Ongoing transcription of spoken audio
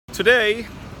Today,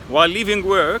 while leaving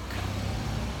work,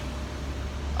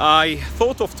 I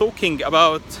thought of talking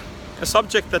about a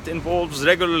subject that involves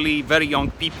regularly very young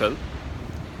people,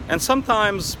 and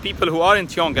sometimes people who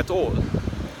aren't young at all.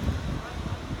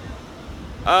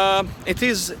 It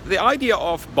is the idea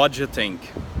of budgeting.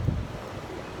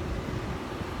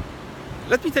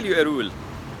 Let me tell you a rule.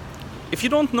 If you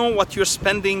don't know what you're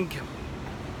spending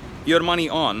your money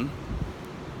on,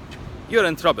 you're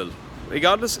in trouble.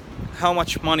 Regardless how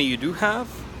much money you do have,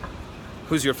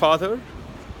 who's your father,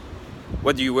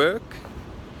 what do you work,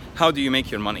 how do you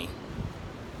make your money.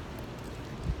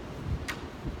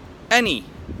 Any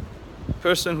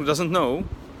person who doesn't know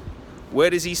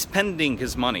where is he spending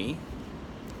his money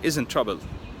is in trouble.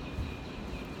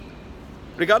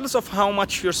 Regardless of how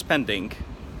much you're spending,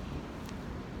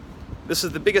 this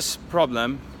is the biggest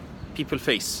problem people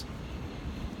face.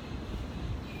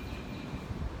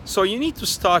 So you need to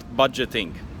start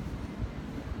budgeting.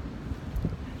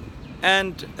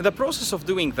 And the process of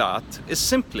doing that is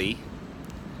simply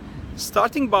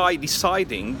starting by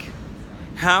deciding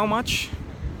how much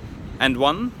and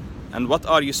when and what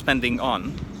are you spending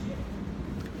on,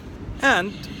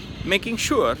 and making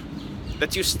sure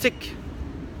that you stick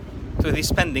to the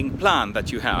spending plan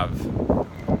that you have.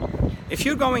 If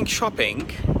you're going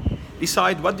shopping,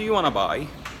 decide what do you want to buy,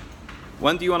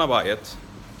 when do you want to buy it,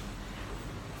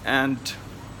 and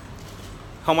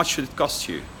how much should it cost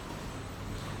you.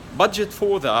 Budget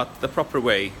for that the proper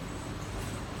way.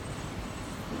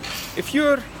 If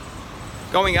you're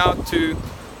going out to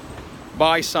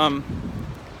buy some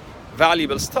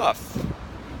valuable stuff,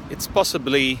 it's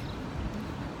possibly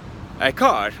a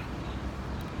car,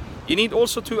 you need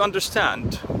also to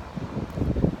understand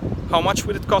how much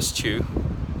will it cost you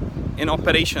in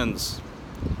operations,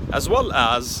 as well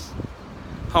as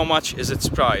how much is its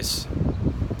price.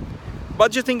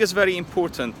 Budgeting is very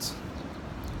important,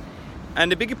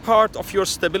 and a big part of your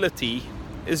stability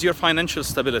is your financial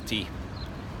stability,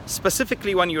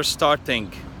 specifically when you're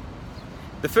starting.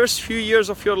 The first few years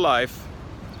of your life,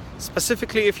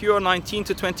 specifically if you're 19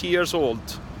 to 20 years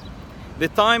old, the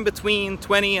time between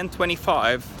 20 and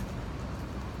 25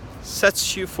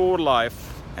 sets you for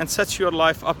life and sets your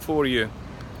life up for you.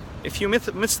 If you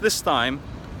miss this time,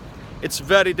 it's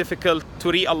very difficult to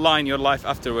realign your life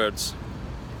afterwards.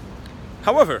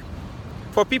 However,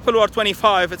 for people who are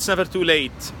 25, it's never too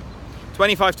late.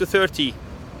 25 to 30.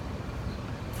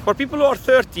 For people who are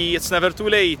 30, it's never too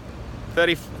late.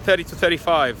 30 to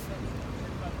 35.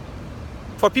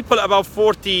 For people above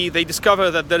 40, they discover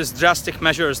that there is drastic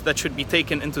measures that should be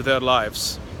taken into their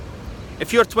lives.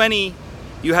 If you're 20,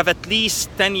 you have at least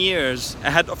 10 years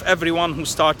ahead of everyone who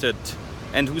started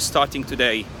and who's starting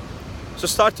today. So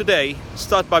start today,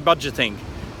 start by budgeting.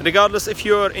 Regardless if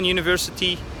you're in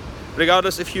university,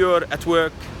 regardless if you're at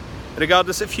work,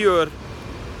 regardless if you're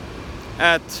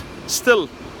still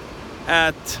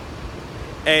at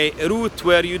a route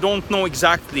where you don't know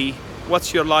exactly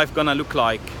what's your life gonna look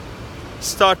like.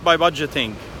 Start by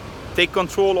budgeting. Take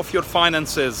control of your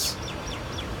finances.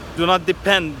 Do not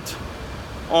depend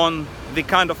on the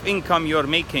kind of income you're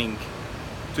making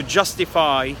to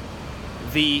justify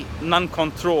the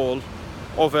non-control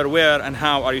over where and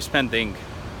how are you spending.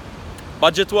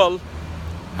 Budget well,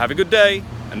 have a good day,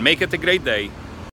 and make it a great day.